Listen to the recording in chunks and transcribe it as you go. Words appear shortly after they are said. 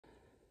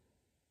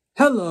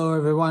Hello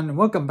everyone, and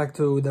welcome back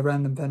to The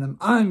Random Venom.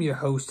 I'm your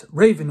host,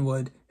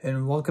 Ravenwood,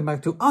 and welcome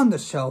back to On the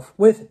Shelf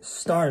with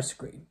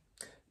Starscream.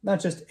 Not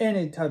just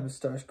any type of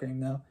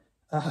Starscream, though.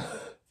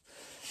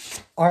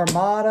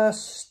 ARMADA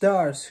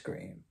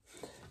Starscream.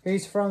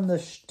 He's from the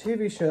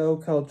TV show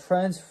called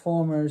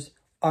Transformers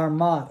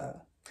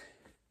ARMADA.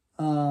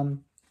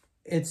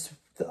 It's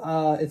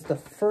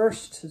the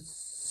first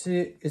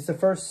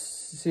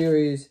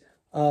series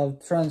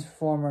of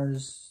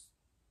Transformers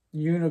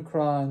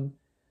Unicron.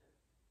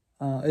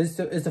 It's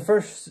the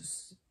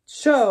first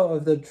show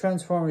of the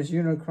Transformers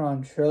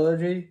Unicron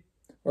trilogy,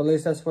 or at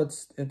least that's what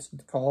it's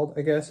called,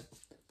 I guess.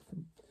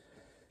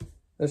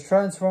 There's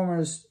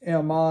Transformers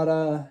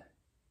Armada,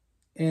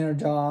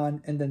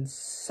 Energon, and then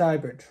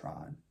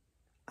Cybertron.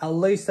 At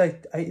least I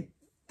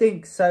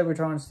think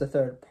Cybertron's the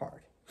third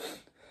part.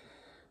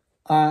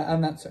 I'm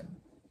not certain,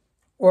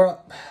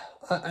 or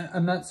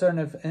I'm not certain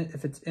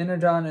if it's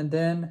Energon and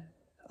then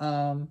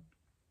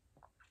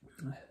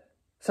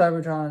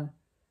Cybertron.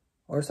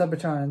 Or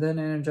Cybertron, and then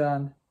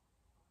Energon.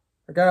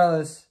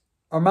 Regardless,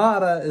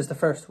 Armada is the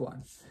first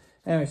one.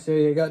 Anyway, so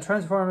you got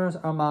Transformers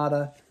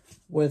Armada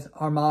with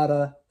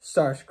ARMADA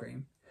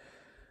Starscream.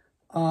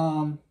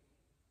 No,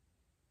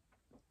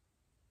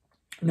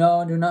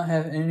 I do not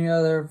have any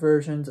other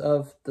versions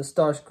of the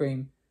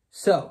Starscream.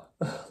 So,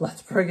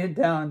 let's break it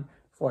down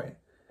for you.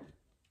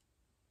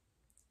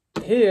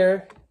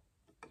 Here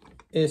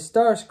is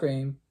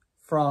Starscream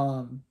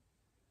from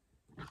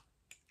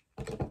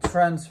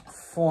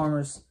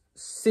Transformers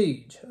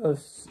Siege of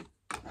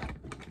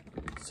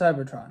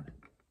Cybertron.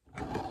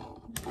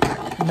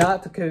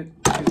 Not the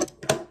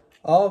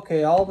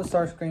okay, all the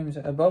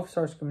Starscreams, both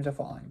Starscreams are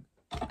falling.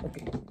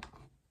 Okay.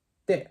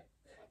 There.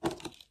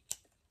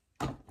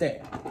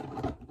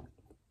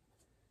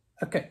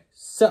 Okay,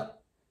 so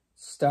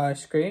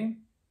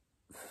Starscream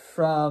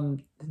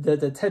from the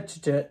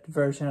Tetrajet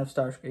version of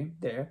Starscream.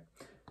 There.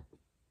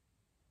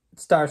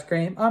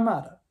 Starscream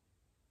Armada.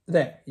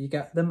 There, you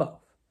got them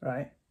both,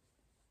 right?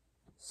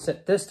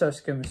 Set this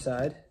Starscream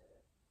aside.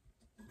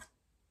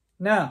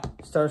 Now,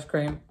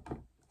 Starscream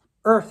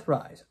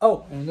Earthrise.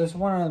 Oh, and there's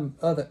one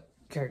other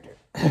character.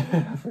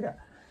 I forgot.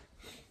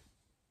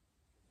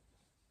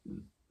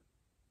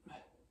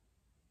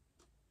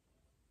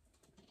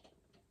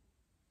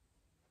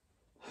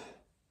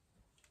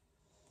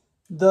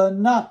 The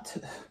not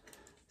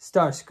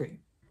Starscream.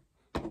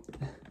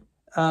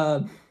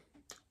 I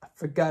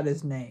forgot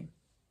his name.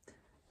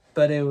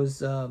 But it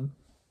was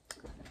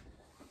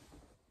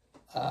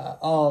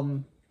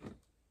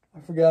I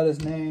forgot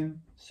his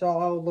name, so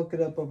I'll look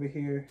it up over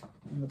here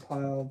in the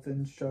pile of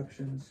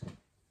instructions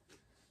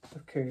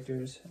of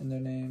characters and their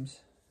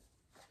names.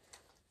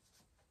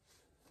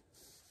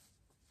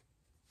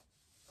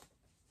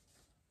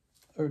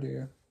 Oh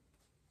dear.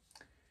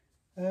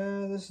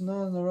 This is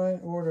not in the right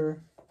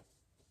order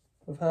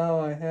of how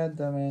I had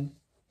them in.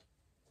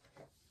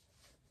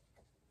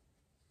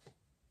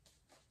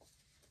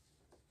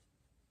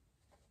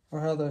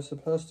 Or how they're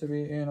supposed to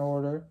be in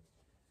order.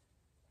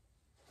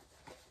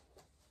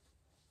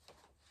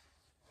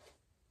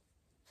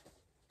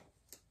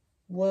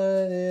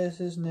 What is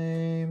his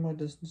name?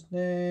 What is his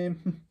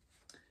name?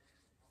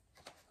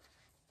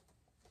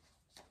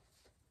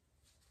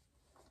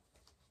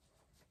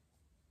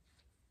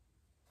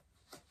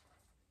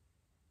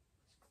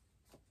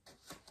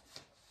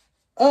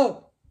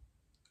 Oh!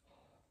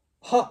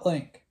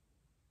 Hotlink.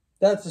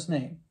 That's his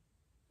name.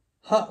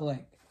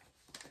 Hotlink.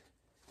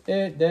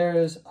 There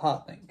is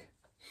Hotlink.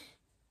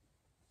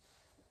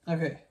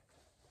 Okay.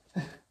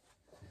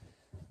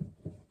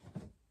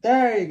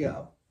 There you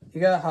go. You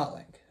got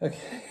Hotlink.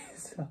 Okay.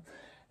 So,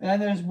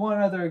 and there's one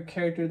other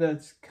character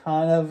that's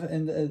kind of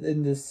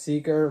in the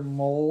Seeker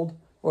mold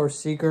or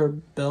Seeker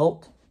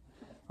built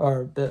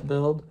or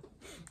build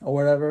or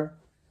whatever,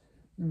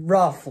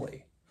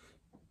 roughly.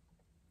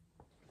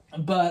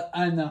 But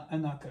I'm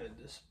not good at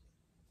this.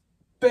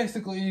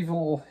 Basically,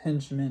 evil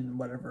henchman,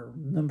 whatever,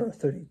 number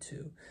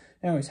 32.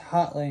 Anyways,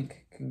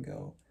 Hotlink can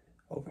go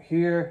over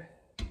here.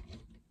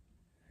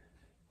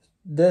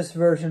 This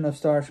version of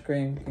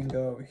Starscream can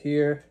go over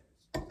here.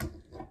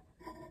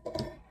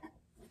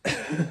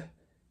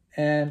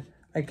 And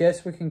I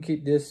guess we can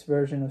keep this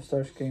version of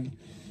Starscream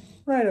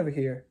right over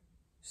here,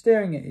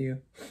 staring at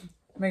you,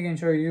 making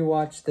sure you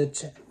watch the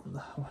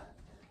channel.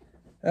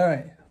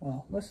 Alright,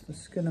 well,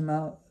 let's get him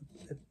out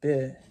a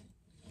bit.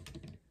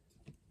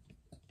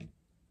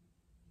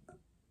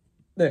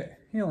 There,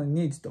 he only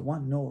needs the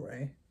one null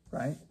ray,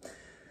 right?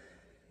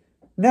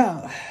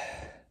 Now,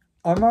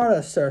 Armada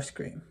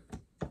Starscream.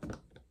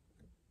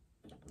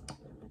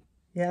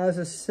 He has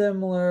a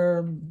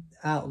similar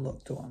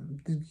outlook to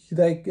him.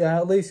 They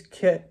at least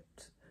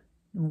kept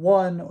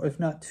one, if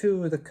not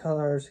two, of the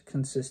colors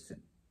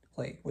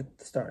consistently with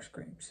the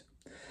Starscreams.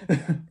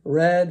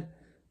 Red,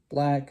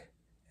 black,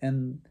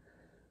 and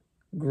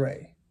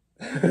gray.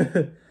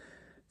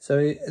 So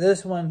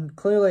this one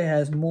clearly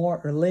has more,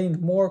 or leans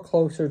more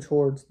closer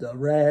towards the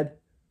red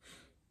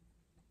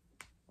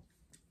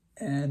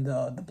and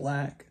the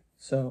black.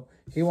 So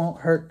he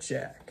won't hurt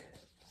Jack.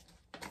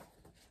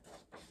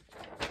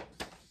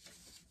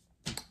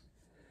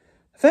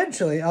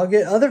 eventually I'll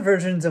get other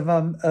versions of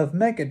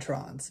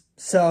Megatrons.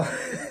 So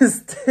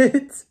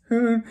stay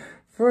tuned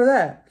for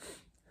that.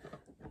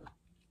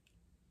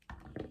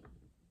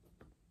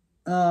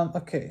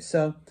 Okay,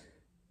 so,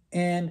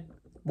 and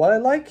what I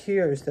like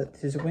here is that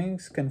his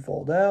wings can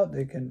fold out.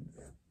 They can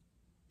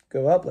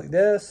go up like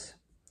this.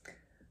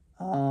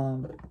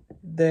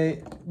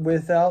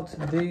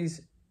 Without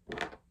these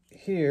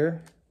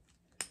here,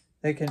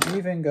 they can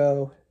even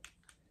go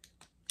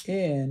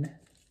in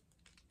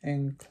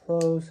and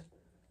close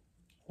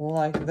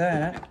like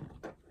that.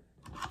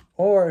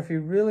 Or if you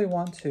really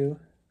want to,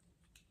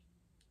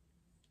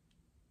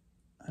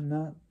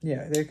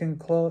 they can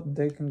close,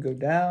 they can go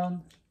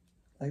down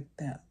like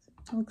that.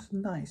 It looks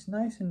nice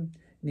and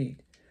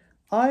neat.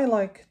 I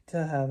like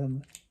to have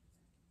him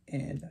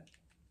in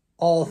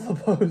all the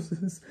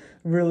poses,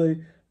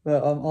 really,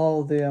 but I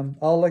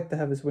like to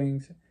have his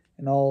wings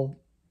in all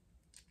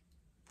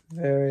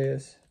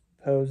various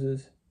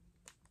poses.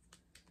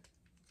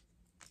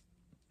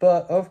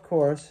 But of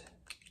course,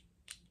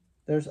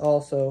 there's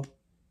also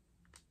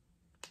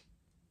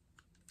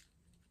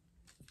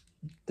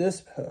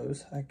this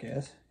pose, I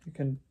guess. You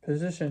can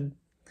position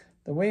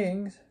the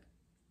wings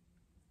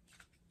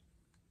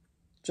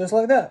just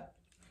like that.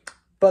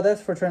 But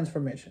that's for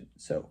transformation,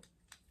 so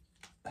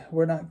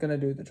we're not gonna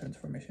do the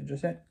transformation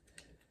just yet.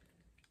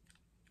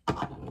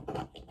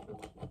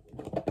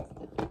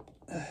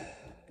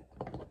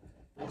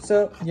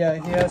 So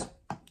yeah,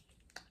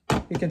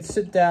 he can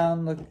sit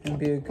down, look, and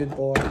be a good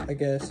boy, I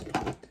guess.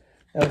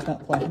 That was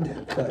not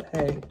planned, but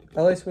hey,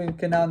 at least we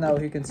can now know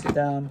he can sit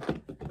down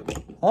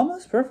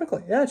almost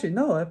perfectly. Yeah, actually,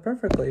 no,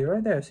 perfectly,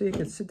 right there. See, he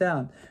can sit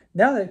down.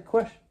 Now that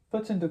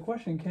puts into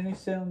question, can he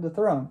sit on the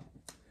throne?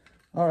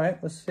 All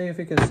right, let's see if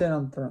he can sit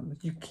on the throne.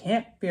 You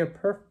can't be a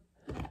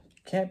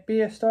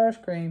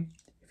Starscream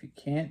if you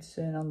can't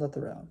sit on the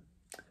throne.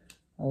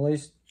 At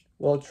least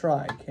we'll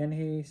try. Can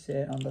he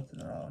sit on the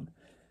throne?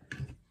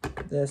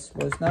 This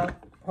was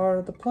not part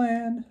of the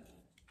plan.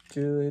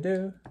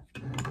 Do.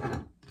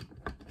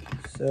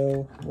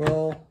 So,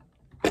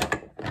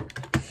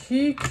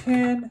 he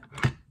can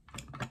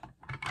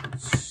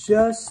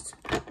just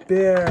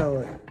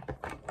barely.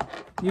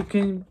 You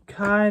can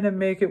kind of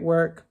make it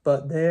work,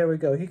 but there we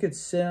go. He could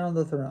sit on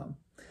the throne.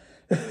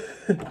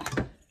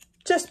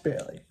 Just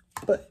barely.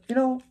 But, you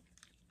know,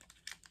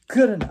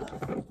 good enough.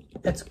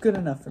 It's good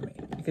enough for me.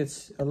 He could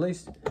at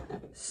least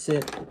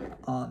sit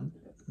on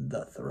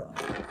the throne.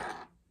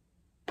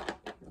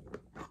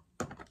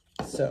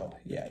 So,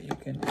 yeah, you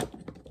can.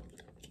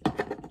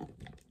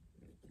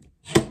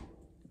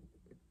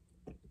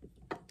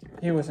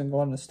 He wasn't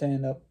going to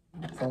stand up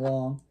for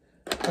long.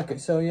 Okay,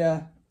 so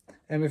yeah.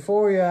 And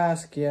before you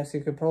ask, yes,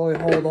 you could probably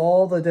hold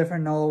all the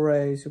different null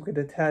rays. You could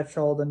attach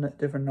all the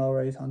different null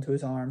rays onto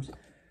his arms.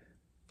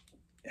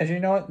 As you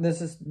know what,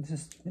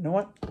 you know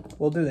what?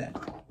 We'll do that.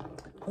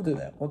 We'll do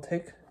that.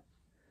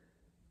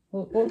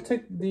 We'll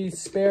take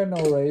these spare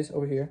null rays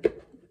over here.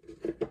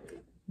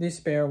 These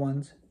spare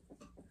ones.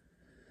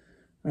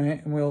 All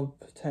right, and we'll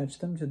attach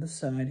them to the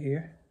side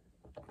here.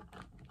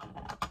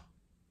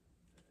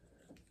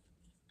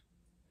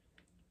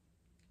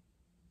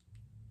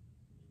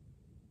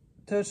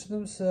 Touch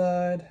them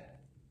side.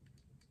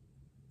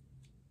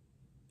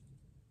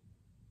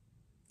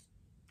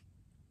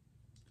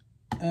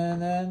 And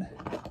then,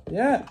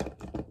 yeah.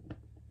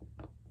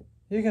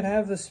 You can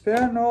have the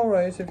spare null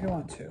rays if you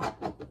want to.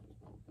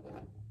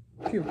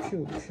 Pew,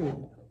 pew,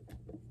 pew.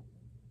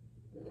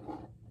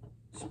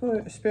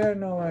 Spare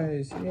null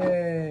rays,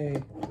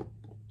 yay.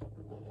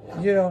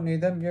 You don't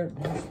need them,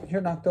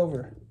 you're knocked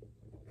over.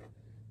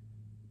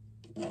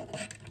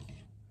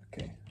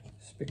 Okay,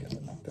 speaking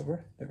of knocked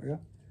over, there we go.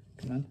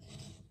 Come on.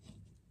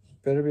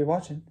 Better be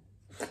watching.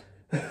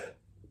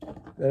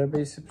 Better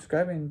be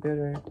subscribing.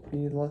 Better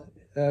be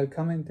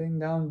commenting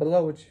down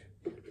below which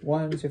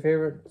one's your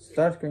favorite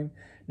Starscream.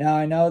 Now,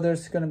 I know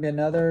there's going to be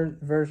another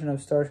version of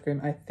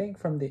Starscream, I think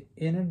from the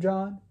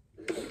Energon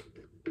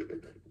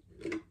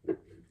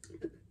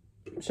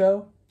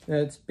show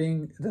that's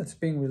being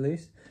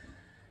released.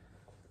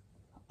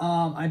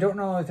 I don't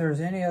know if there's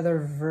any other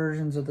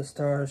versions of the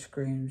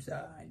Starscreams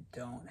that I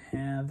don't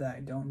have, that I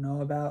don't know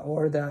about,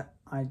 or that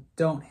I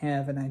don't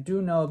have and I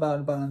do know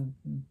about, but I'm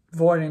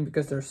avoiding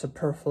because they're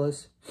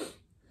superfluous.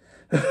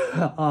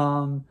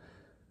 That'd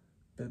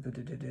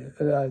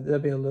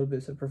be a little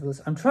bit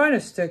superfluous. I'm trying to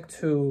stick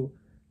to,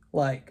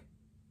 like,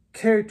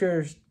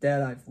 characters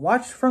that I've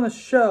watched from the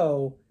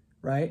show,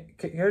 right?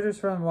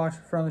 Characters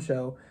watched from the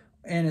show,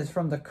 and it's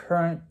from the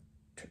current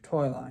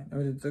toy line,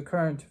 or the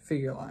current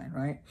figure line,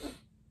 right?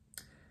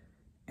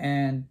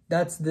 And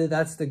that's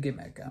the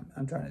gimmick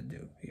I'm trying to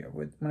do here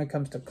when it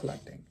comes to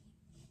collecting.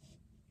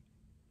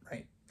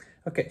 Right.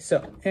 Okay,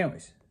 so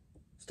anyways,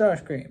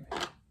 Starscream.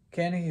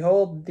 Can he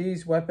hold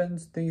these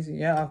weapons?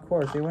 Yeah, of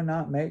course. He would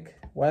not make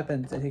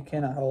weapons that he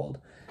cannot hold.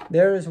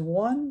 There is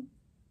one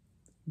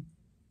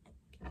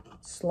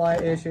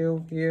slight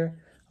issue here,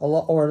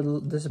 or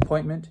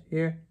disappointment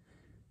here.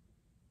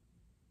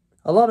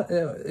 a lot of,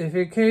 if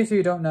in case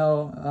you don't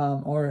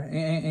know, or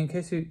in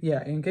case you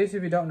if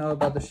you don't know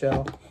about the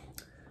show,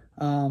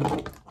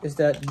 is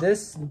that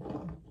this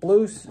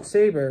blue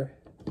saber,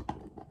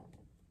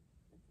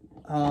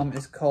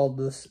 is called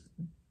this,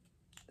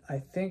 I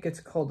think it's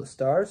called the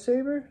Star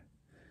Saber,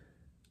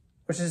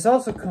 which is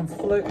also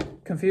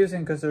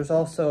confusing because there's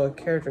also a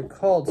character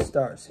called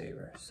Star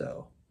Saber.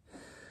 So,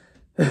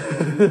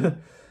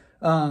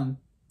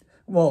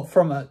 well,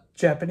 from a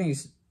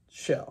Japanese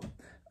show,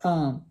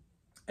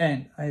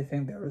 and I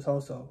think there was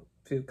also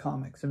a few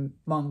comics and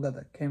manga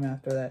that came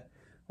after that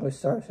with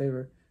Star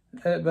Saber.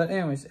 But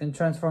anyways, in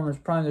Transformers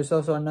Prime, there's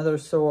also another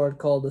sword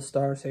called the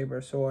Star Saber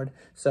sword.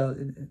 So,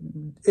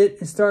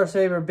 Star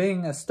Saber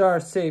being a Star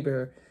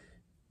Saber,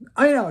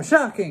 I know,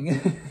 shocking.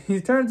 He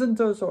turns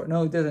into a sword.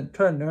 No, he doesn't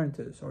turn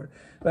into a sword.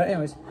 But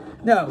anyways,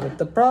 no, but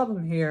the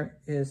problem here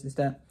is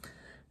that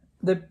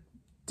they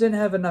didn't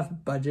have enough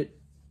budget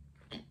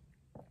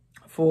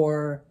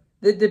for...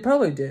 They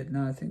probably did,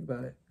 now I think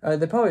about it.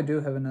 They probably do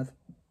have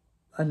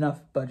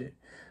enough budget.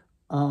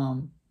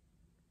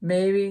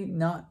 Maybe,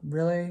 not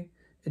really.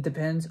 It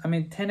depends. I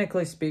mean,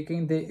 technically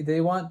speaking,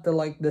 they want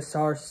the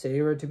Star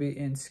Saber to be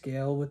in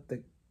scale with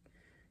the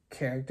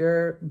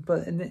character,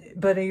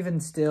 but even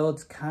still,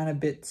 it's kind of a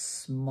bit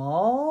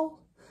small.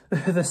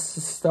 The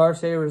Star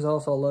Saber is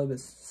also a little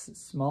bit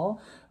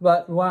small.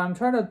 But what I'm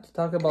trying to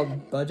talk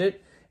about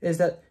budget is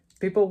that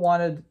people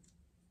wanted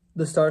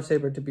the Star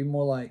Saber to be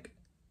more like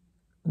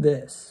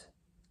this,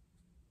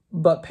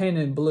 but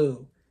painted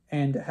blue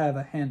and to have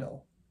a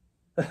handle.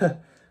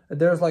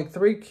 There's like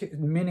 3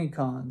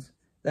 mini-cons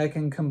that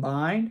can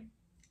combine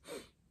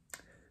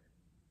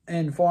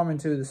and form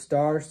into the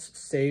Star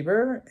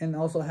Saber, and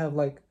also have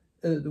like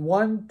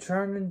one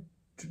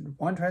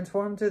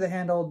transform into the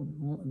handle,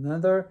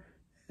 another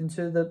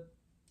into the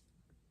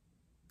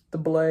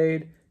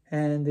blade,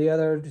 and the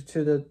other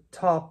to the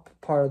top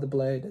part of the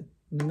blade,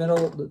 the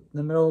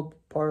middle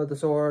part of the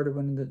sword,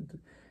 when the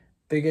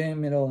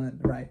beginning, middle,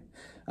 and right.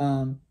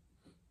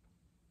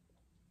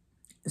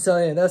 So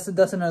yeah, that's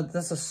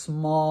a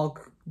small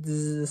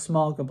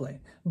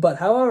complaint. But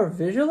however,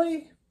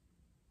 visually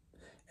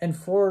and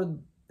for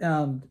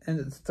and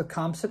the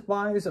concept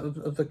wise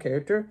of the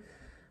character,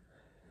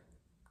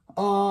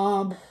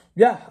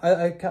 yeah,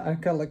 I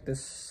kind of like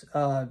this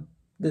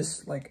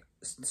this like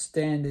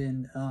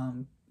stand-in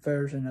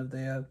version of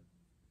the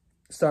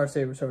Star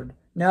Saber sword.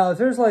 Now, if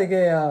there's like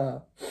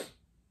a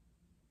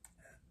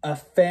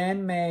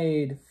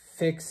fan-made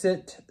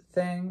fix-it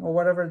thing or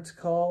whatever it's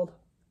called,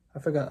 I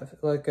forgot,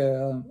 like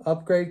a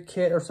upgrade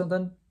kit or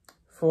something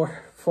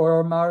for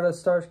Armada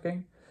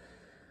Starscream.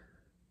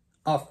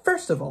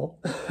 First of all,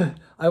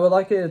 I would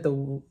like it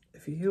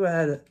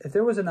if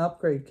there was an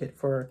upgrade kit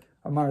for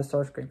Armada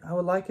Starscream. I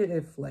would like it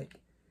if like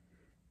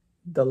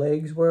the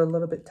legs were a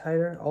little bit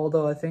tighter.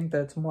 Although I think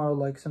that's more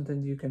like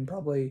something you can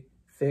probably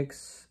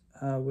fix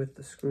with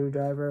the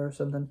screwdriver or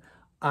something.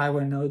 I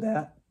wouldn't know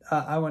that.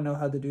 I wouldn't know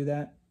how to do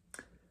that.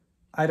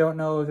 I don't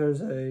know if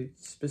there's a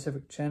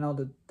specific channel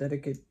to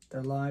dedicate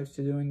their lives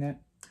to doing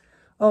that.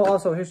 Oh,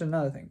 also, here's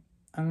another thing.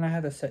 I'm going to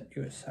have to set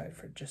you aside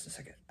for just a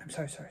second. I'm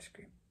sorry,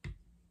 Starscream.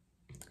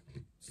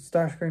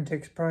 Starscream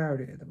takes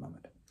priority at the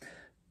moment.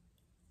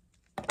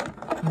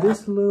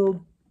 This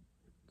little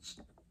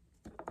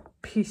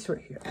piece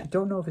right here, I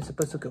don't know if it's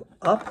supposed to go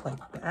up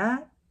like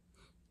that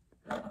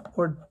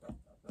or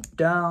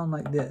down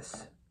like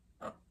this.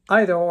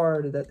 Either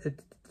or, that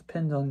it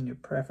depends on your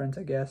preference,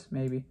 I guess,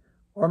 maybe.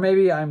 Or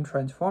maybe I'm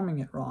transforming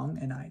it wrong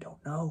and I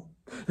don't know.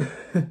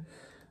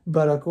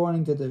 But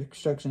according to the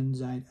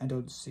instructions, I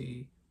don't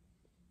see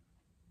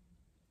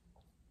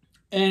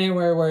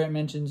anywhere where it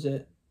mentions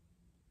it.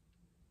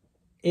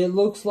 It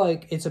looks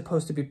like it's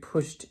supposed to be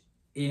pushed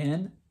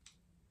in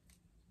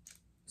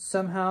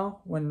somehow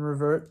when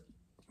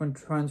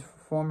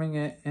transforming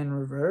it in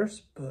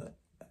reverse, but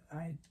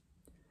I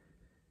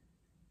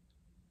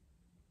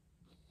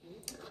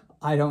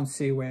don't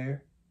see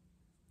where.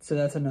 So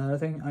that's another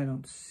thing. I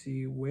don't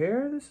see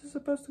where this is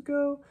supposed to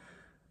go.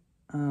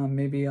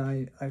 Maybe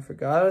I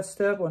forgot a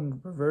step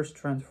when reverse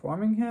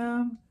transforming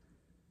him.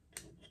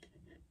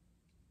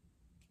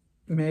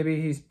 Maybe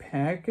he's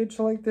packaged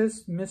like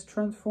this,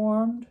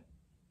 mistransformed.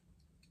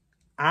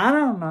 I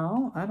don't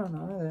know. I don't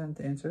have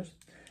the answers.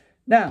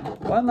 Now,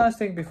 one last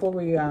thing before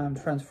we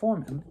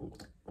transform him.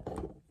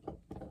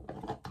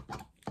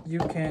 You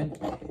can,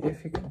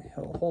 if you can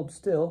hold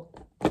still,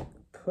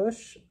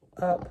 push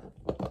up.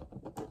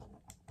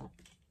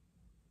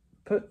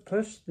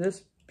 Push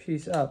this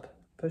piece up.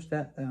 Push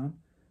that down.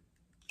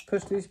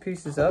 Push these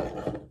pieces up.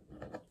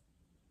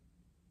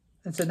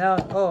 And so now,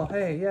 oh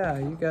hey, yeah,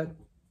 you got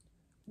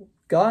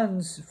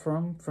guns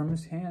from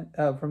his hand,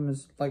 from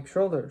his like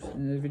shoulders.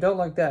 And if you don't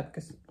like that,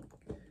 because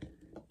I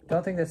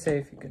don't think that's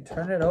safe, you can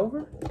turn it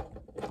over.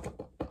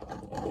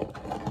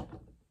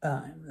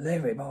 I'm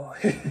Larry Boy.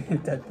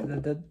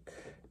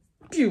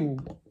 Pew.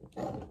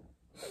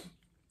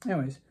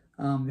 Anyways,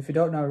 if you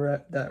don't know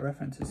that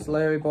reference, it's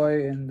Larry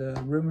Boy in the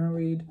Rumor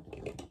Read.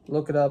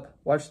 Look it up,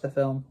 watch the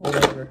film, or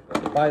whatever.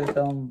 Buy the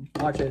film,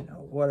 watch it,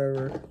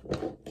 whatever,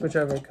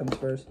 whichever comes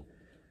first.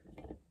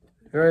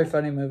 Very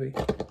funny movie.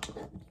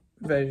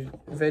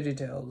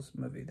 VeggieTales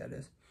movie, that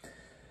is.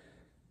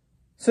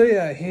 So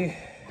yeah, he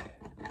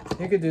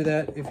could do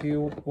that if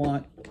you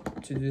want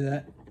to do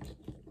that.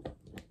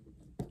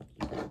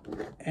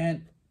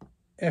 And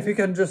if you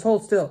can just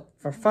hold still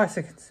for 5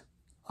 seconds.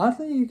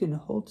 Oddly, you can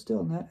hold still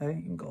in that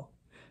angle.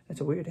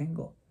 It's a weird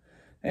angle.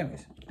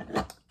 Anyways.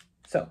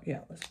 So yeah,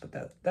 let's put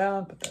that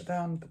down,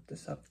 put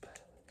this up.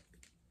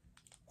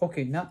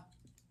 Okay,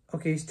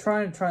 okay, he's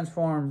trying to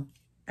transform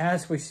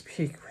as we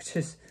speak, which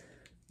is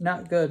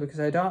not good because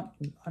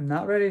I'm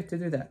not ready to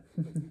do that.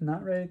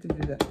 Not ready to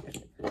do that yet.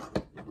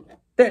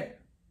 There.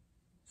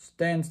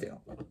 Stand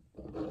still.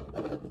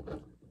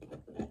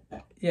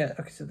 Yeah,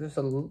 okay, so there's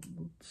a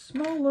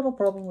small little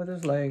problem with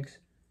his legs.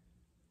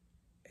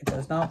 It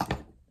does not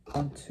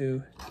want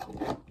to,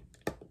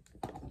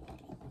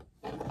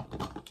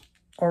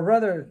 or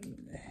rather,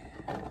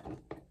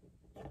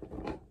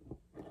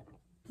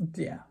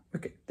 yeah,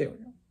 okay, there we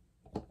go.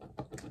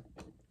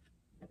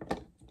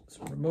 Let's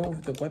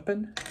remove the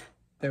weapon.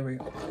 There we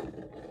go.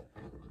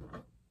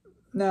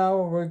 Now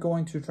we're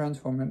going to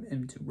transform him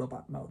into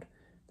robot mode.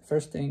 The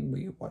first thing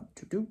we want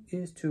to do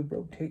is to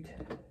rotate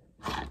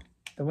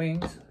the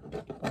wings,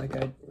 like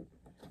I...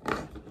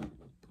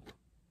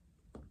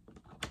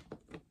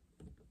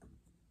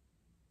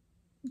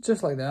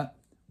 Just like that.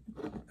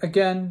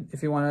 Again,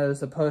 if you want it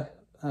as a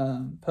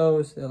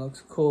pose, it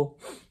looks cool.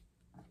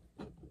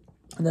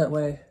 And that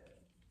way,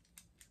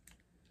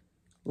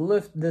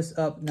 lift this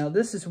up. Now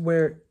this is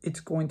where it's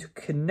going to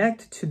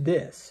connect to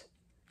this.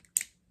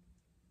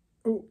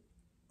 Oh,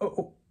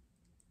 oh.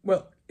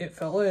 Well, it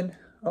fell in.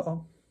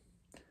 Uh-oh.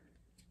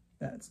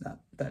 That's not,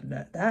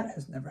 that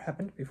has never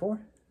happened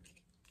before.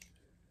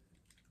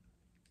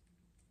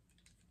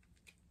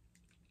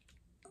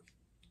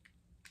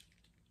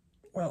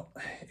 Well,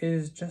 it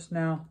is just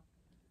now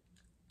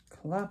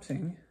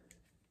collapsing.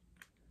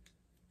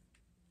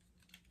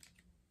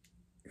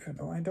 Even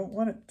though I don't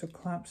want it to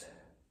collapse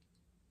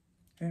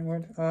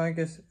inward. Oh, I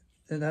guess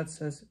that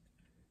says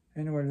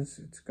inward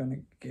it's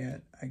gonna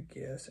get, I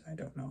guess. I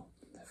don't know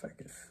if I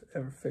could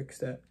ever fix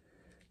that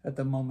at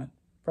the moment.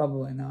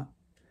 Probably not.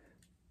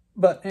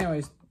 But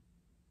anyways,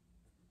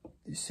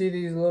 you see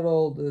these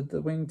little,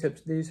 the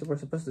wingtips, these were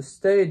supposed to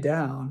stay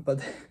down,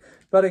 but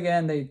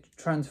again, they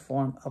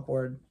transform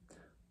upward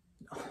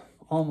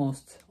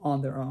almost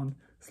on their own.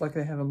 It's like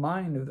they have a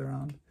mind of their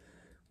own,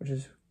 which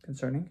is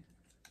concerning.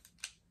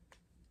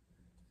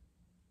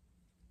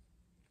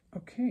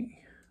 Okay,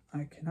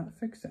 I cannot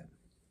fix that.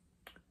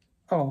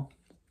 Oh,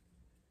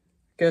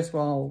 guess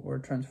while we're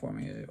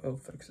transforming it, it'll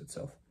fix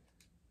itself.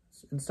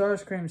 And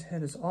Starscream's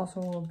head is also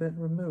a bit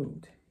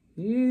removed.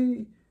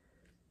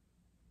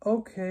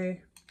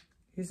 Okay,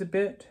 he's a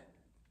bit...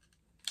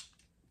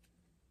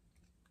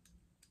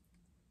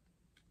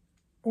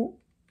 Oh,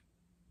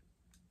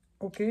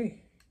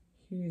 okay,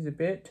 he's a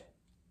bit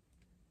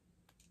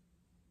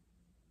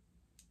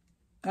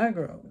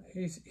aggro.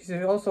 He's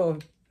also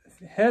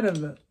ahead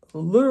of,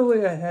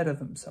 literally ahead of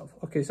himself.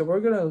 Okay, so we're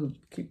gonna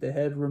keep the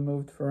head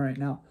removed for right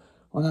now.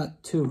 Well,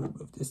 not too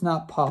removed. It's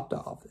not popped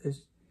off.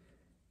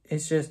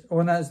 It's just,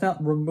 or not. It's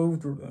not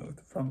removed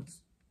from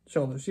his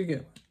shoulders. You get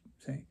what I'm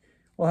saying?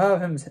 We'll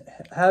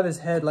have his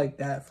head like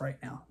that for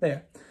right now.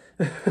 There.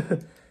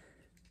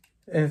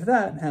 If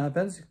that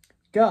happens,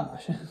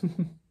 gosh.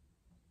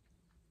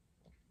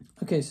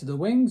 Okay, so the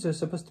wings are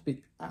supposed to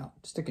be out,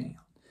 sticking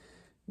out.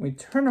 We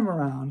turn them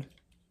around.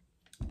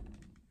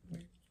 We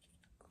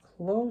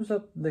close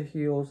up the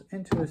heels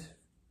into his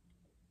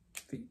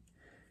feet.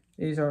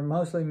 These are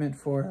mostly meant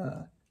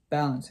for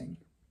balancing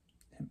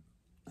him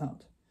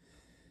out.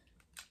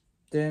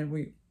 Then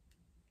we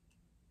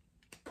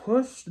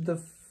push the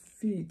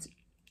feet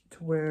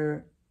to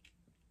where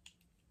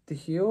the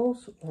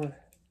heels, or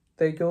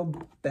they go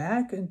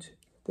back and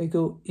they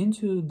go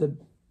into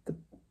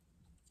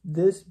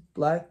this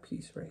black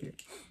piece right here.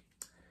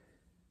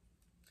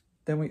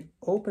 Then we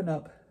open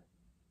up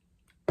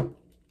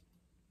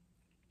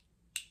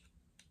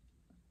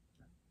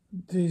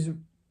these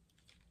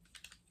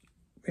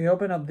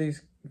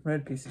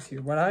red pieces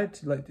here. What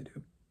I'd like to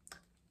do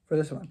for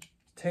this one,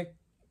 take,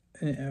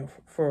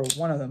 for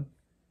one of them,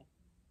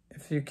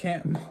 if you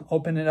can't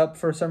open it up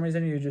for some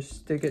reason, you just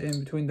stick it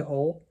in between the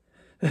hole.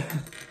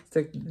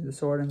 Stick the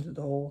sword into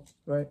the hole,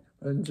 right?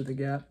 Or into the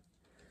gap.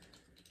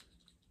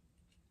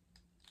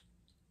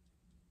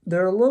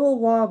 They're a little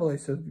wobbly,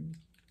 so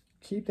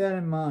keep that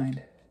in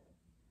mind.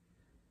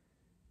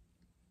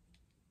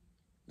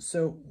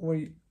 So what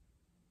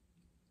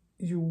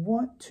you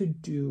want to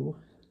do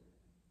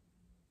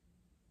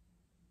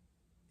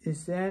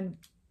is then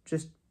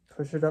just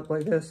push it up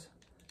like this.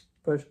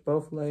 Push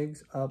both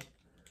legs up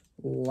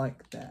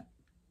like that.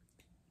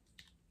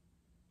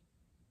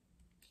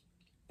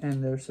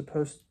 And they're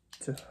supposed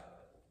to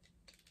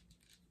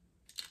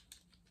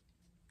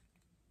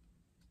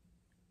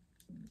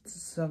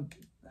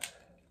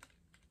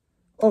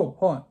oh,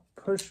 hold on.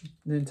 Push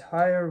the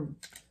entire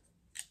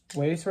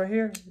waist right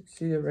here.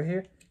 See it right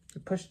here?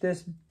 You push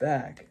this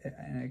back,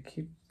 and I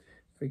keep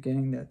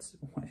forgetting that's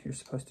what you're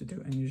supposed to do.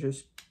 And you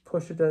just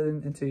push it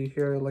in until you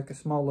hear like a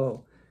small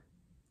little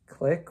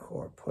click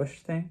or push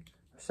thing,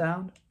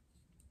 sound,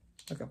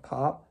 like a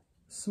pop,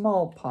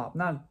 small pop,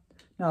 not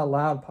a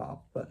loud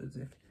pop, but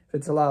if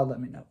it's loud, let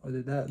me know.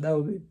 That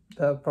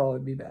would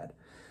probably be bad.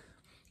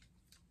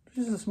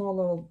 Just a small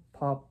little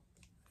pop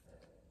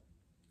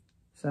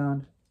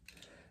sound.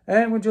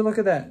 And would you look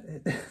at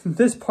that?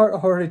 This part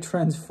already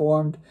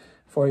transformed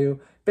for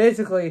you.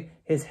 Basically,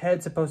 his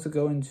head's supposed to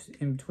go in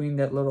between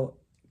that little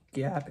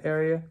gap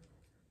area.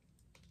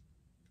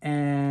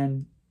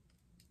 And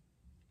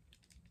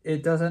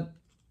it doesn't.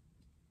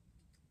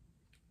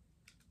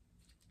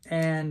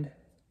 And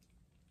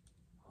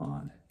hold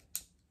on.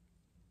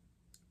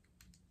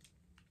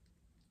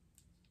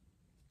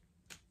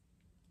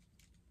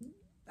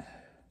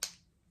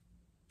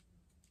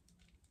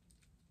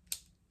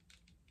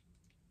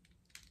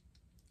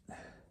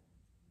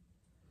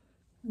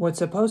 What's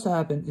supposed to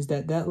happen is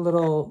that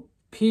little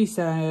piece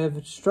that I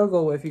have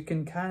struggled with, you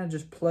can kind of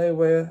just play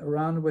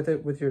around with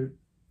it with your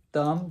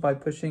thumb by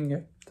pushing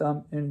your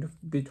thumb in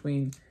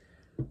between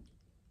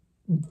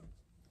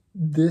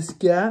this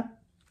gap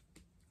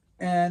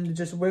and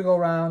just wiggle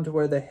around to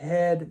where the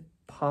head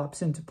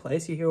pops into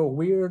place. You hear a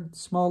weird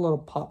small little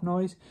pop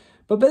noise,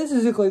 but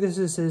basically this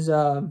is his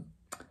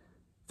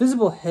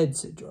visible head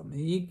syndrome.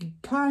 You can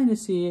kind of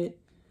see it,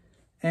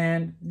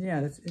 and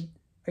yeah, that's it.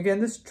 Again,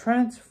 this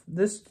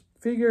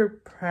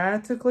figure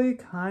practically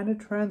kind of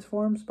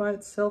transforms by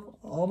itself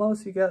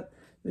almost. You got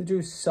to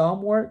do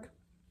some work.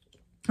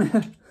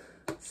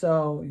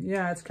 So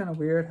yeah, it's kind of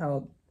weird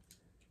how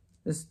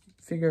this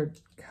figure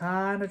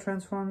kind of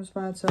transforms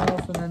by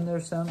itself, and then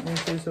there's some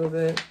issues with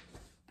it.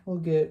 We'll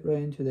get right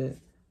into that.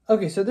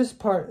 Okay, so this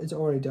part is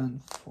already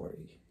done for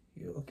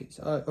you. Okay,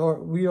 so or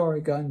we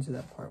already got into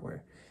that part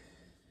where.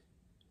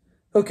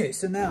 Okay,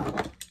 so now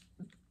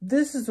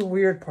this is the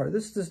weird part.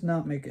 This does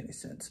not make any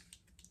sense.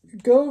 You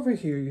go over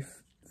here, you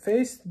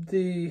face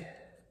the,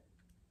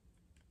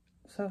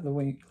 let's have the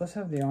wing, let's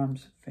have the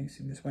arms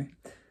facing this way.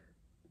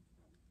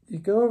 You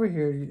go over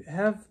here, you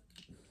have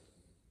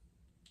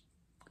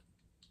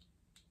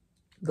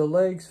the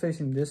legs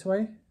facing this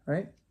way,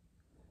 right?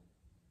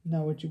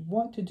 Now what you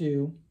want to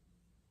do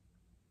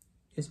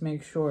is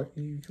make sure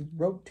you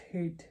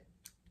rotate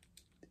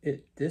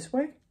it this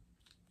way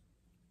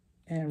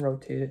and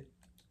rotate it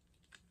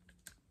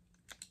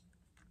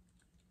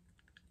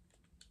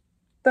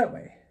that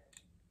way.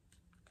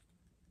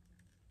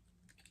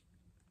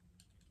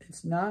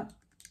 It's not,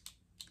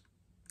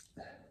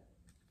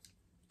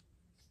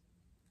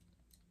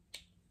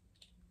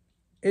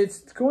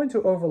 it's going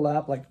to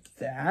overlap like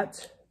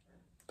that,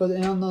 but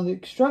on the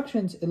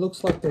instructions, it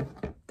looks like the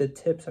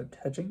tips are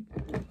touching,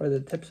 or the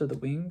tips of the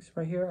wings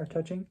right here are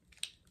touching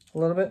a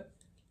little bit,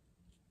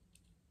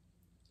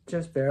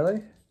 just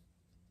barely.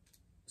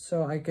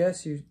 So I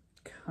guess you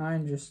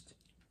kind of just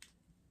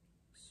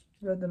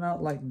spread them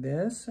out like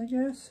this, I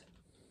guess.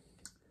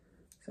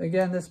 So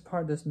again, this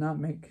part does not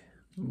make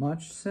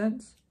much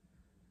sense.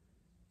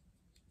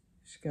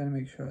 Just gotta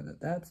make sure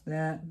that that's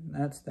that, and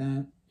that's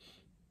that.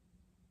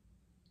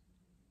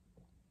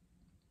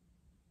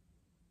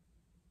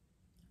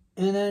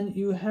 And then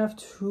you have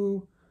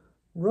to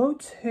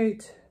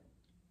rotate,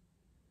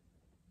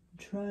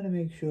 try to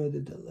make sure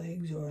that the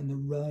legs are in the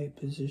right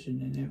position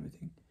and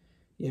everything.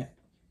 Yeah,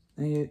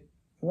 and you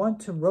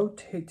want to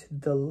rotate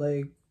the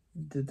leg,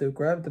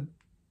 grab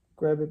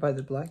it by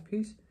the black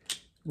piece,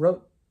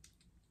 rotate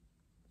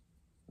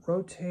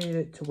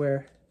it to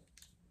where,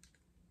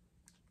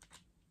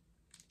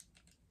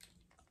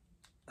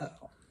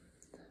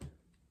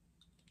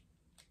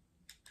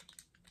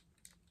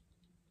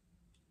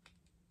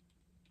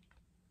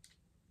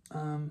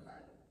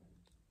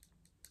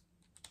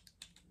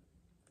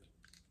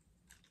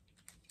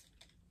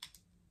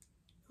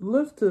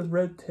 lift the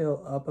red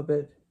tail up a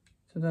bit.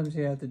 Sometimes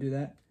you have to do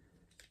that.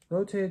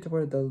 Rotate it to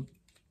where the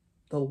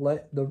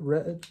red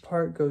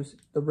part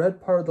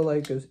of the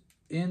leg goes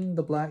in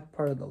the black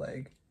part of the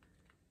leg.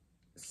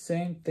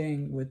 Same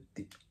thing with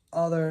the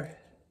other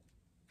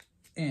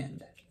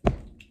end,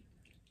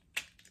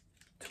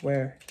 to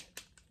where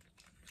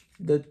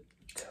the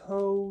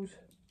toes,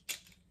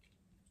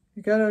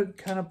 you gotta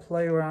kind of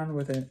play around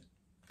with it.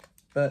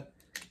 But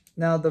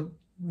now the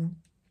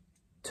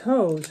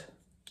toes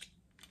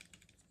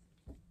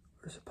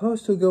are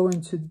supposed to go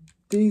into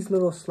these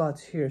little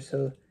slots here,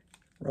 so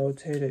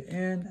rotate it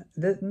in.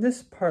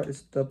 This part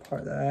is the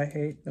part that I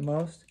hate the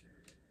most,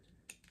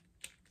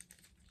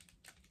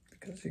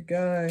 because you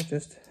gotta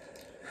just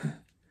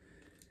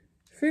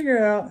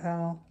figure out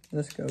how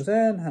this goes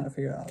in, how to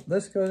figure out how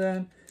this goes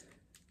in.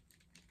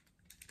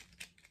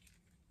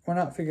 Or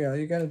not figure out,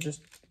 you gotta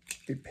just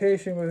be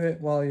patient with it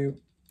while you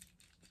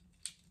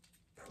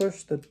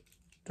push the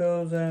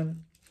toes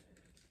in.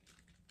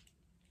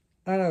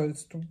 I know,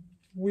 it's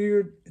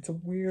weird, it's a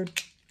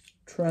weird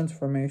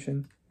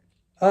transformation.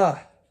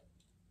 Okay.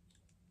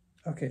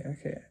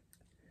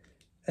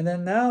 And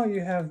then now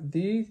you have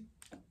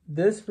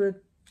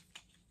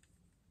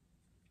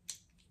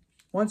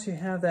once you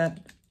have that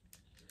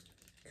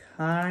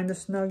kind of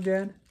snugged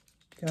in.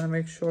 Gotta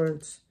make sure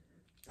it's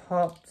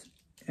popped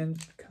and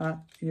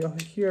you'll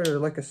hear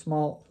like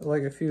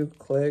a few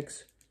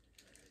clicks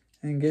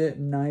and get it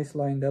nice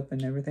lined up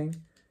and everything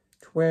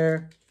to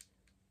where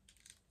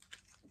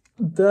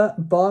the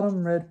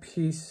bottom red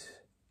piece,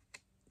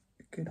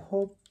 you could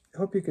hope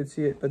you could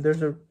see it, but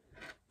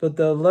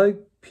the leg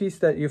piece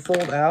that you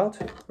fold out,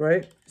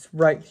 right, is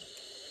right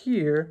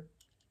here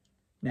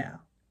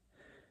now.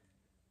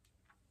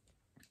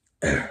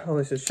 At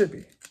least it should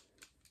be.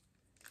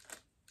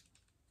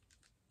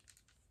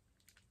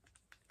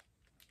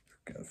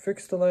 Gotta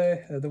fix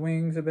the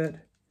wings a bit.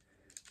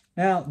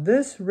 Now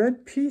this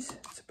red piece is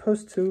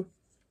supposed to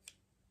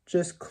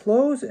just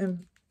close,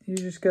 and you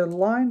just gotta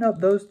line up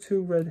those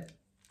two red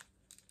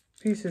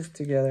pieces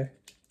together.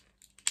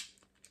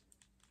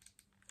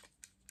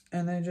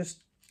 And then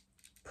just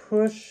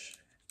push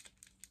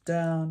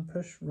down,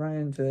 push right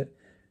into it.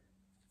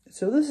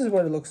 So this is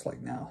what it looks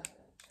like now.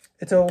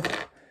 It's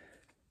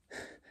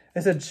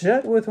a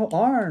jet with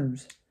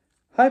arms.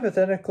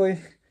 Hypothetically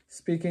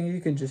speaking, you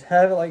can just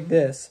have it like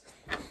this.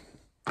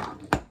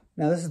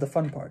 Now this is the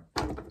fun part.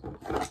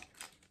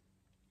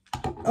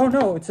 Oh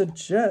no, it's a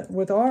jet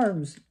with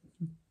arms.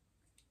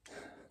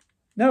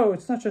 No,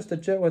 it's not just a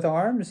jet with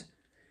arms.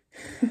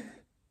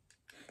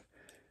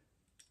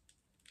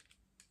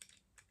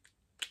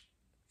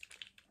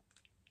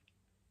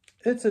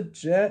 It's a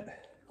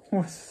jet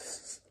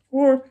with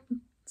arms.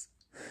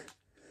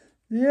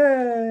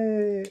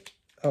 Yay!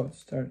 Oh,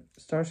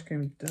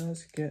 Starscream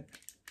does get...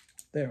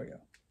 There we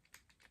go.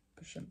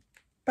 Push him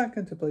back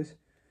into place.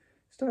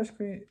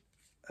 Starscream...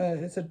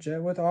 it's a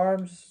jet with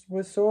arms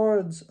with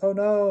swords. Oh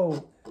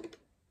no!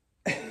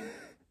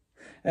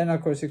 And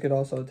of course you could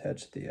also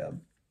attach the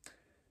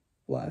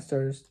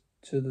blasters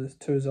to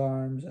his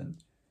arms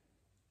and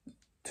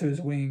to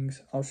his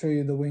wings. I'll show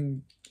you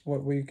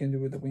what we can do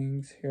with the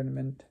wings here in a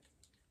minute.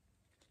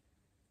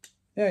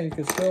 Yeah, you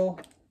could still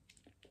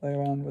play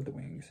around with the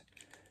wings.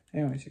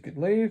 Anyways, you could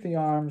leave the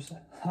arms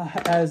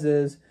as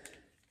is,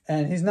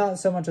 and he's not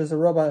so much as a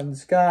robot in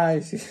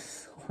disguise,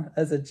 he's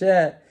as a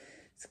jet.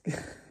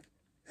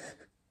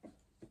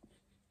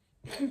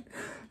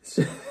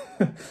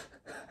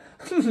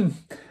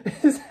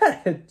 Is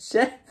that a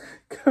jet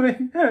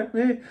coming at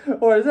me?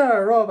 Or is that a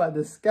robot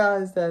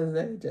disguised as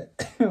a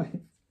jet?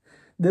 Anyway,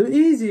 the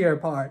easier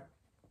part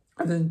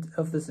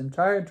of this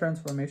entire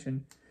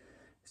transformation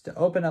is to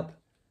open up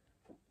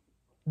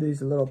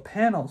these little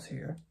panels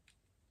here.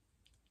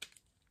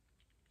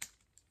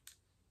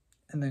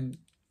 And then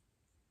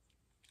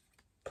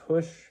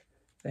push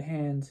the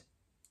hands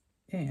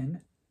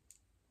in.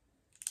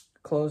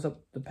 Close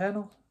up the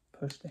panel.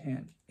 Push the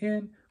hand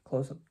in.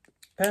 Close up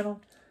the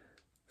panel.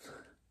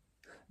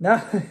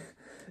 Now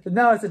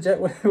it's a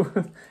jet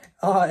with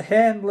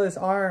handless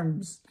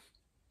arms.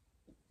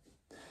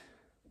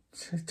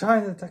 She's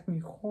trying to attack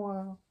me.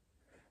 Wow.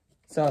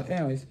 So,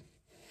 anyways,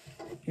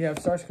 you have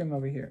Starscream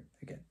over here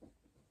again.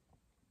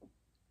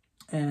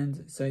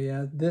 And so,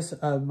 yeah, this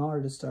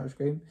ARMADA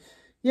Starscream.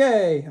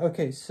 Yay!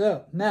 Okay,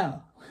 so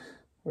now,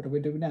 what do we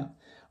do now?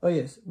 Oh,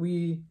 yes,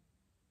 you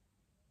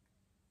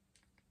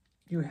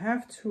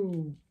have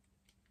to,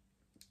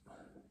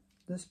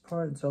 this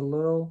part's a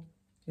little,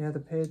 you have to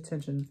pay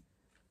attention,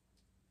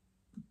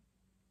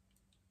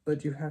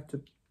 but you have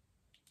to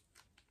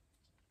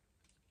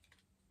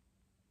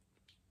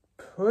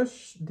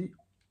push the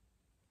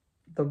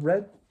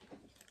red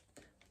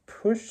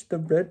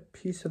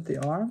piece of the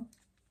arm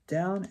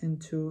down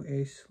into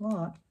a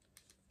slot,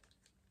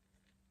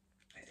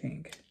 I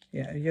think.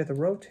 Yeah, you have to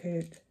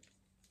rotate.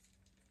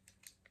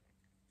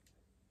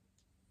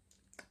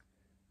 I'm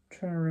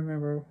trying to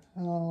remember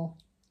how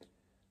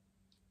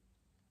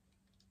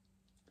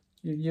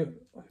you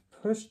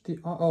push the,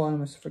 oh, I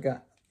almost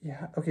forgot.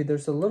 Yeah, okay,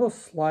 there's a little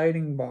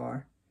sliding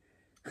bar.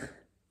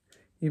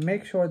 You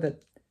make sure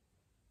that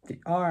the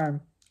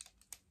arm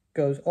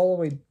goes all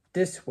the way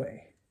this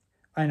way.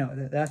 I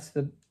know that's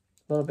the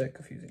little bit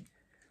confusing.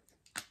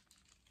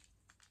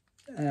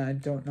 And I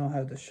don't know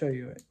how to show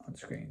you it on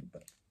screen,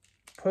 but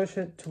push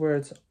it to where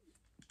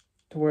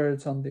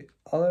it's on the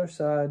other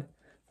side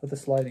of the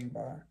sliding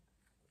bar.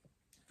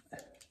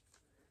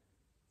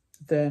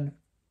 Then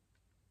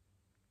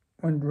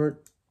and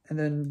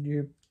then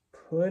you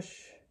push.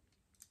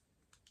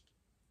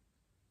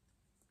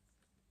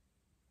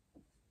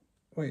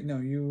 Wait, no,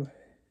 you.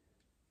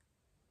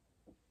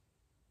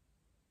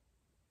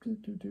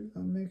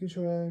 I'm making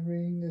sure I'm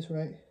reading this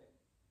right.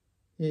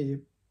 Yeah,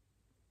 you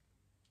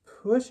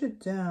push it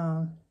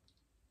down.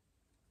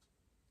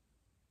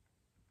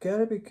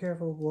 Gotta be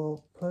careful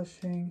while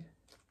pushing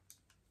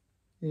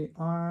the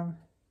arm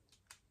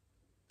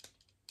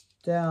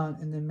down,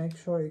 and then make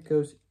sure it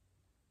goes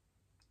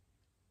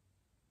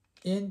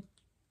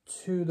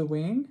into the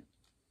wing.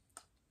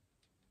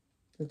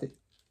 That the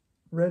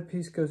red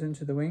piece goes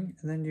into the wing,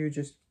 and then you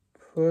just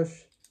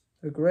push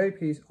the gray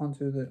piece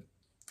onto the,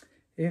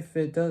 if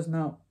it does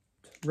not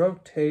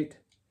rotate,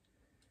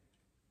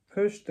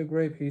 push the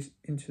gray piece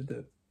into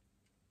the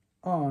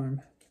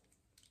arm.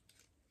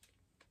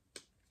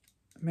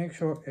 make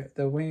sure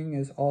the wing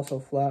is also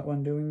flat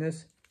when doing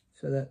this,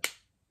 so that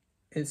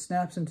it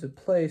snaps into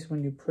place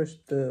when you push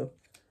the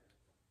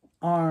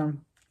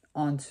arm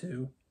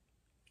onto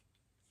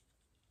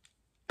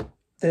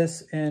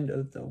this end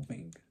of the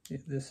wing.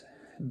 This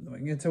end of the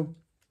wing. It's a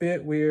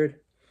bit weird.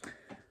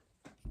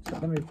 So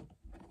let me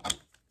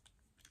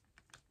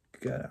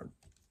gotta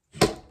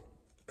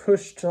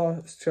push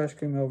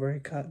Starscream over. You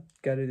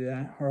gotta do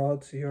that, or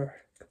else you're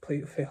a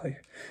complete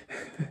failure.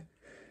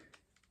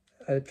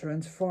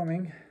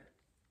 Transforming.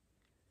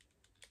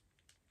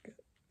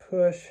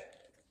 Push.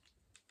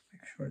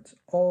 Make sure it's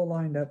all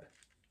lined up.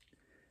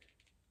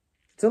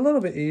 It's a little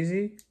bit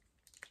easy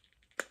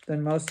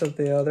than most of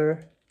the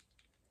other.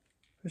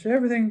 Push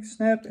everything,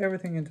 snap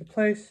everything into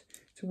place.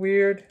 It's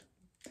weird.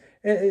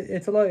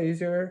 It's a lot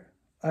easier.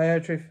 I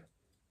actually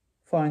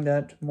find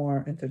that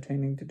more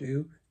entertaining to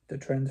do, to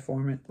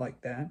transform it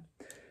like that.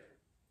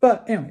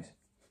 But anyways,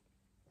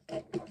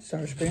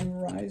 Starscream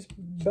rise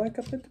back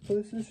up into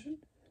position.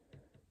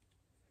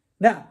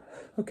 Now,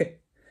 okay,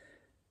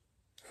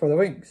 for the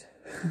wings.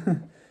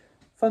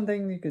 Fun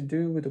thing you could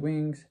do with the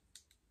wings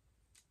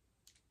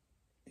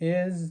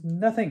is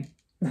nothing.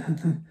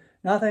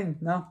 Nothing,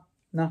 no.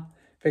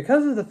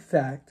 Because of the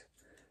fact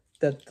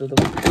that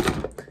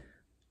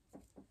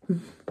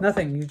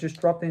nothing, you just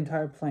drop the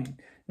entire plane.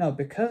 No,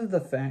 because of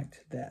the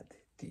fact that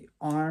the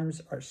arms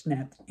are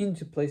snapped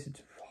into place,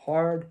 it's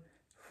hard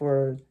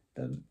for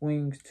the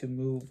wings to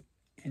move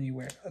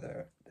anywhere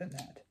other than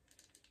that.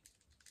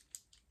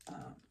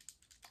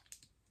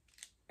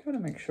 Gotta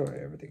make sure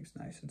everything's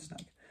nice and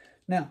snug.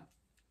 Now,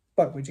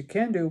 but what you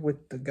can do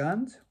with the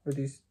guns, or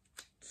these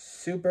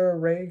super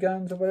ray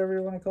guns, or whatever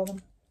you want to call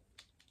them,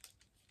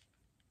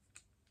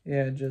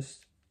 yeah,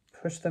 just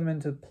push them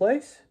into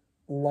place,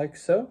 like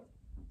so.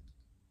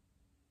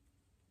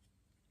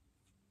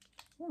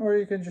 Or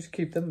you can just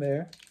keep them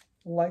there,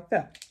 like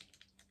that.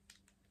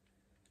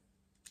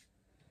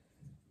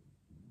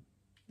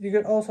 You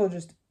could also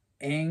just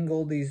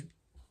angle these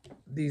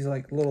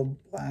like little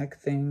black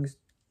things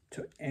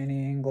to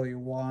any angle you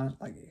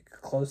want. Like you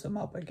could close them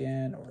up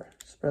again, or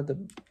spread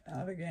them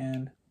out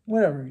again,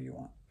 whatever you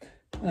want.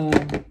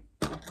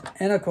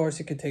 And of course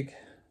you could take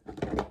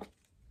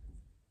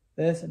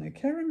this, and I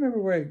can't remember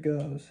where it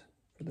goes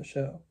for the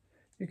show.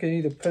 You can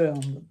either put it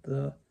on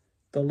the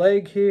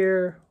leg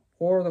here,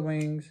 or the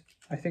wings.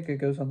 I think it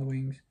goes on the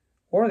wings,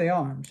 or the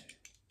arms.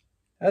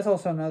 That's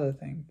also another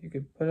thing. You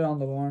could put it on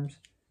the arms.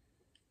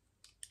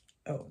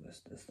 Oh,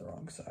 this is the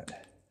wrong side.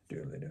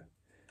 Dearly do.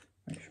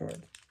 Make sure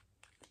it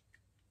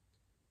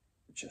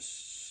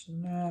just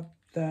snap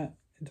that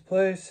into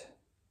place.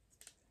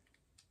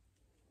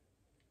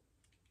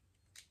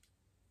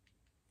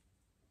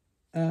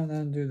 And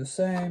then do the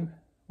same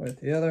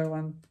with the other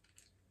one.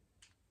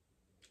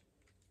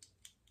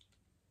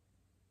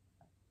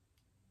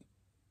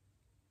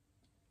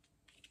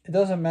 It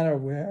doesn't matter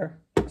where,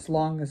 as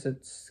long as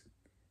it's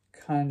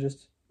kind of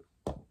just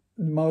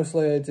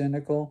mostly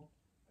identical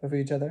of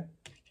each other.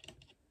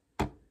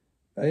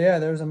 But yeah,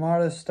 there's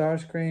ARMADA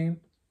Starscream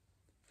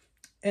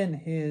in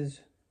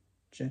his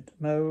gent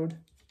mode.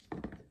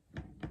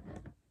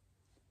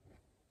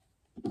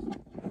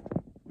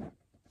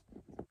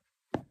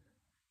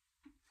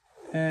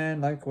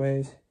 And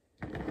likewise,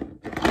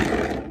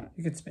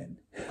 you could spin.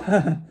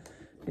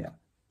 Yeah.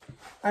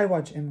 I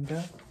watch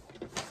ARMADA.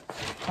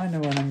 I know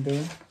what I'm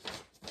doing.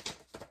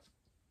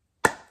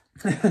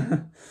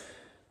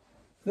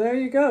 There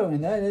you go,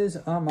 and that is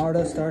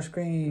ARMADA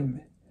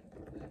Starscream.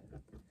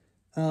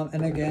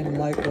 And again,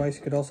 likewise,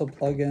 you could also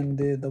plug in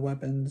the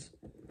weapons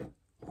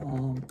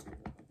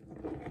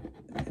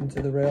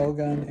into the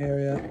railgun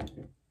area,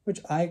 which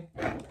I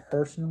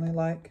personally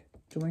like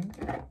doing.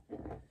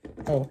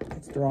 Oh,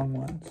 it's the wrong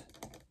ones.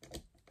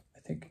 I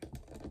think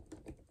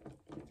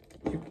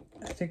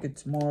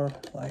it's more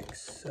like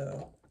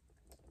so.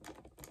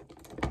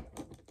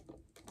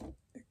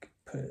 You could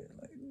put it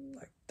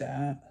like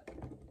that.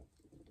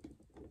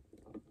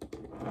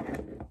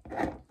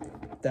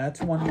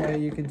 That's one way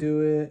you could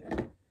do it.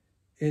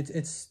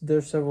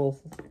 There's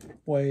several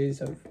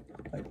ways of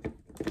like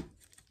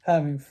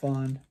having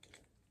fun.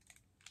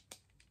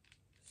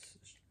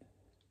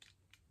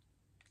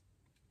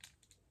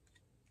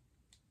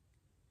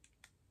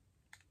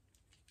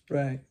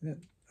 Right.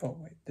 Oh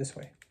wait, this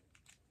way.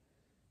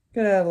 You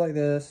could have like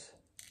this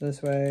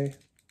way,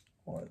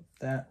 or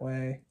that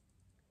way.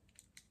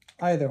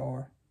 Either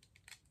or.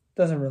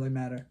 Doesn't really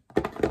matter.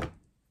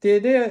 The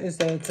idea is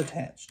that it's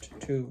attached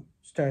to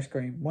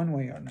Starscream one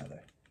way or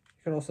another.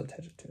 You could also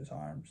attach it to his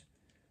arms.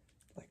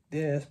 Like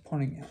this,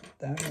 pointing out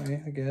that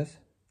way, I guess.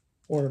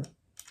 Or,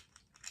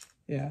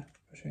 yeah,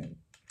 pushing.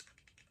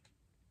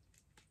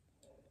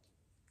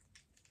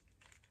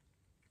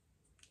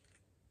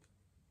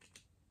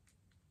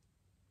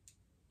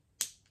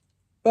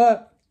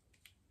 But,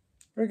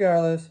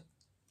 regardless,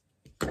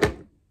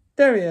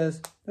 there he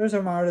is. There's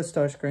ARMADA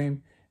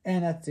Starscream.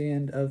 And that's the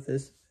end of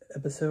this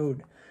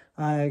episode.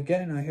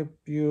 Again, I hope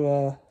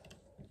you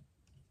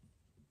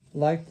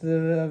liked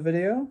the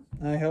video.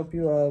 I hope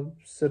you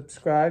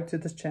subscribe to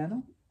this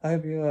channel. I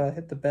hope you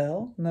hit the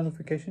bell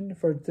notification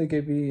to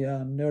get me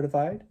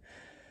notified.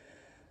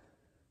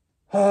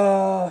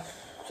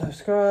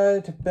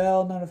 Subscribe to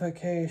bell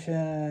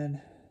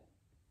notification.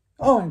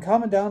 Oh, and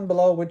comment down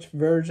below which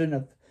version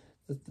of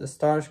the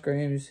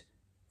Starscreams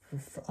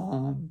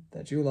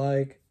that you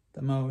like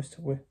the most.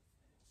 Which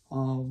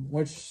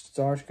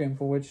Starscream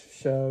for which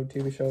show,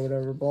 TV show,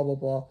 whatever, blah blah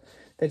blah,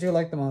 that you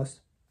like the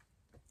most.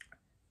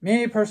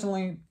 Me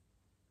personally,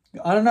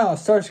 I don't know.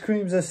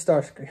 Starscream's a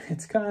Starscream.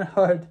 It's kind of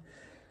hard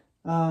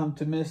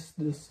to miss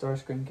this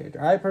Starscream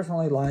character. I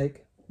personally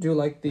do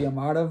like the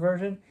ARMADA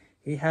version.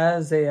 He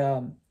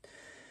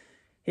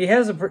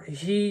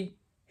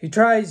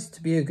tries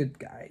to be a good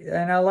guy,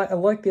 and I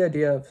like the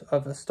idea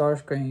of a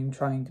Starscream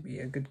trying to be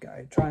a good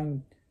guy,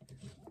 trying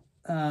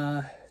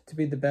to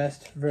be the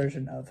best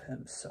version of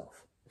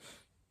himself.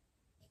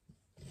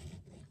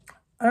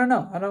 I don't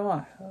know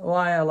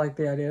why I like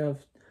the idea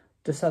of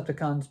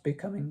Decepticons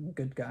becoming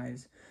good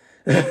guys.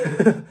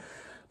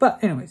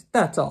 But anyways,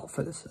 that's all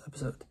for this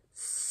episode.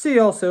 See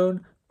y'all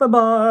soon.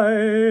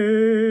 Bye-bye.